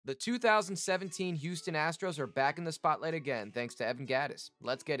The 2017 Houston Astros are back in the spotlight again thanks to Evan Gattis.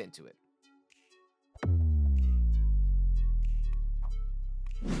 Let's get into it.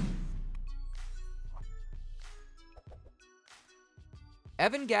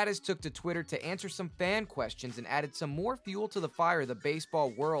 Evan Gattis took to Twitter to answer some fan questions and added some more fuel to the fire the baseball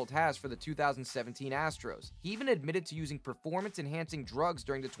world has for the 2017 Astros. He even admitted to using performance-enhancing drugs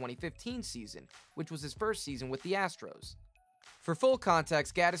during the 2015 season, which was his first season with the Astros. For full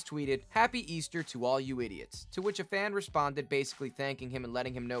context, Gattis tweeted, "Happy Easter to all you idiots," to which a fan responded basically thanking him and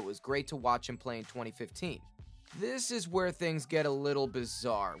letting him know it was great to watch him play in 2015. This is where things get a little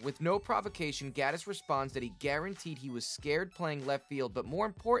bizarre. With no provocation, Gattis responds that he guaranteed he was scared playing left field, but more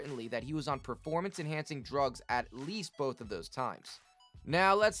importantly, that he was on performance-enhancing drugs at least both of those times.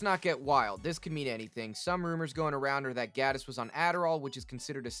 Now, let's not get wild. This could mean anything. Some rumors going around are that Gattis was on Adderall, which is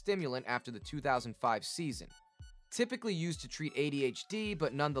considered a stimulant after the 2005 season. Typically used to treat ADHD,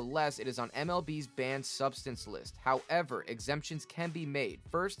 but nonetheless, it is on MLB's banned substance list. However, exemptions can be made.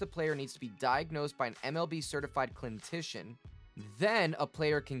 First, the player needs to be diagnosed by an MLB-certified clinician. Then, a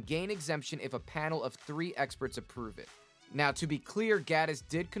player can gain exemption if a panel of 3 experts approve it. Now, to be clear, Gattis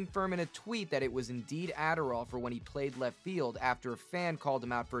did confirm in a tweet that it was indeed Adderall for when he played left field after a fan called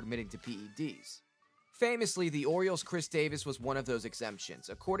him out for admitting to PED'S. Famously, the Orioles' Chris Davis was one of those exemptions.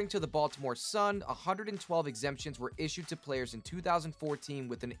 According to the Baltimore Sun, 112 exemptions were issued to players in 2014,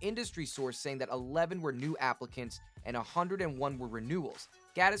 with an industry source saying that 11 were new applicants and 101 were renewals.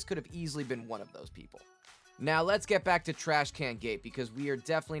 Gattis could have easily been one of those people. Now let's get back to Trash Can Gate, because we are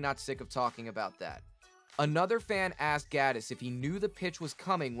definitely not sick of talking about that. Another fan asked Gattis if he knew the pitch was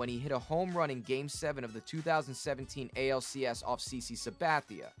coming when he hit a home run in Game 7 of the 2017 ALCS off CC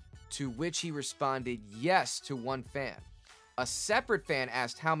Sabathia, to which he responded yes to one fan. A separate fan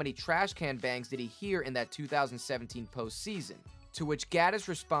asked how many trash can bangs did he hear in that 2017 postseason, to which Gattis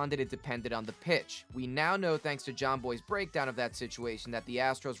responded it depended on the pitch. We now know, thanks to John Boy's breakdown of that situation, that the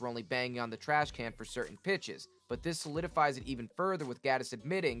Astros were only banging on the trash can for certain pitches, but this solidifies it even further with Gattis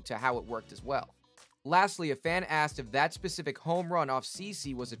admitting to how it worked as well. Lastly, a fan asked if that specific home run off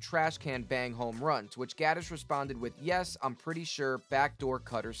CC was a trash can bang home run, to which Gattis responded with, "Yes, I'm pretty sure, backdoor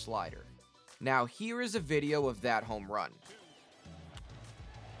cutter slider." Now here is a video of that home run.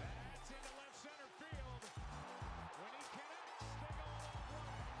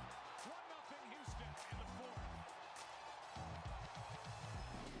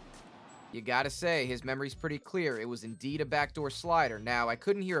 You gotta say, his memory's pretty clear. It was indeed a backdoor slider. Now, I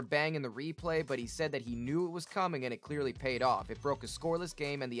couldn't hear a bang in the replay, but he said that he knew it was coming and it clearly paid off. It broke a scoreless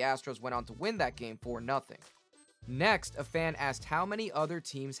game and the Astros went on to win that game 4-0. Next, a fan asked how many other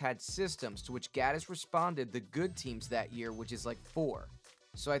teams had systems, to which Gattis responded the good teams that year, which is like 4.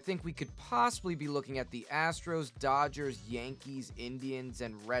 So I think we could possibly be looking at the Astros, Dodgers, Yankees, Indians,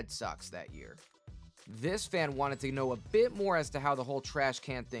 and Red Sox that year. This fan wanted to know a bit more as to how the whole trash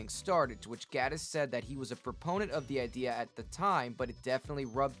can thing started, to which Gattis said that he was a proponent of the idea at the time, but it definitely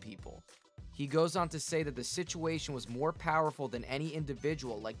rubbed people. He goes on to say that the situation was more powerful than any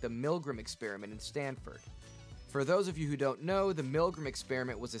individual, like the Milgram experiment in Stanford. For those of you who don't know, the Milgram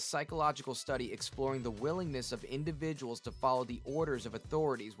experiment was a psychological study exploring the willingness of individuals to follow the orders of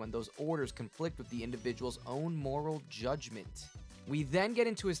authorities when those orders conflict with the individual's own moral judgment. We then get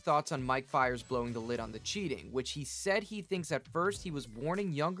into his thoughts on Mike Fiers blowing the lid on the cheating, which he said he thinks at first he was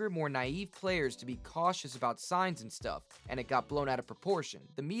warning younger, more naive players to be cautious about signs and stuff, and it got blown out of proportion.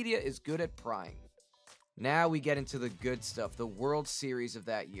 The media is good at prying. Now we get into the good stuff, the World Series of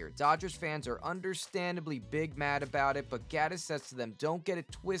that year. Dodgers fans are understandably big mad about it, but Gattis says to them, "Don't get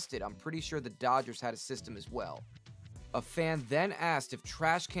it twisted, I'm pretty sure the Dodgers had a system as well." A fan then asked if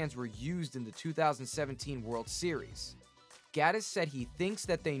trash cans were used in the 2017 World Series. Gattis said he thinks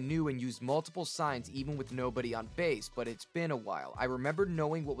that they knew and used multiple signs even with nobody on base, but it's been a while. I remember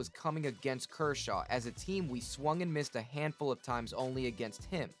knowing what was coming against Kershaw. As a team, we swung and missed a handful of times only against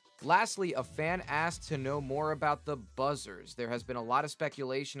him. Lastly, a fan asked to know more about the buzzers. There has been a lot of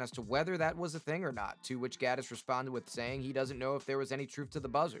speculation as to whether that was a thing or not, to which Gattis responded with saying he doesn't know if there was any truth to the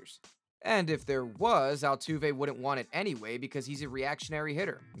buzzers. And if there was, Altuve wouldn't want it anyway because he's a reactionary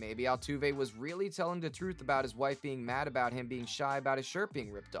hitter. Maybe Altuve was really telling the truth about his wife being mad about him being shy about his shirt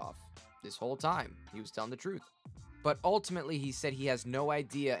being ripped off. This whole time, he was telling the truth. But ultimately, he said he has no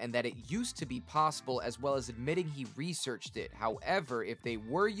idea and that it used to be possible, as well as admitting he researched it. However, if they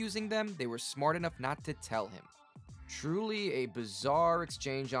were using them, they were smart enough not to tell him. Truly a bizarre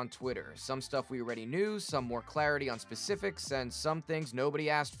exchange on Twitter. Some stuff we already knew, some more clarity on specifics, and some things nobody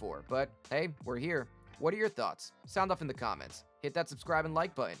asked for. But hey, we're here. What are your thoughts? Sound off in the comments. Hit that subscribe and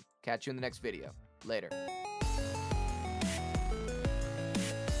like button. Catch you in the next video. Later.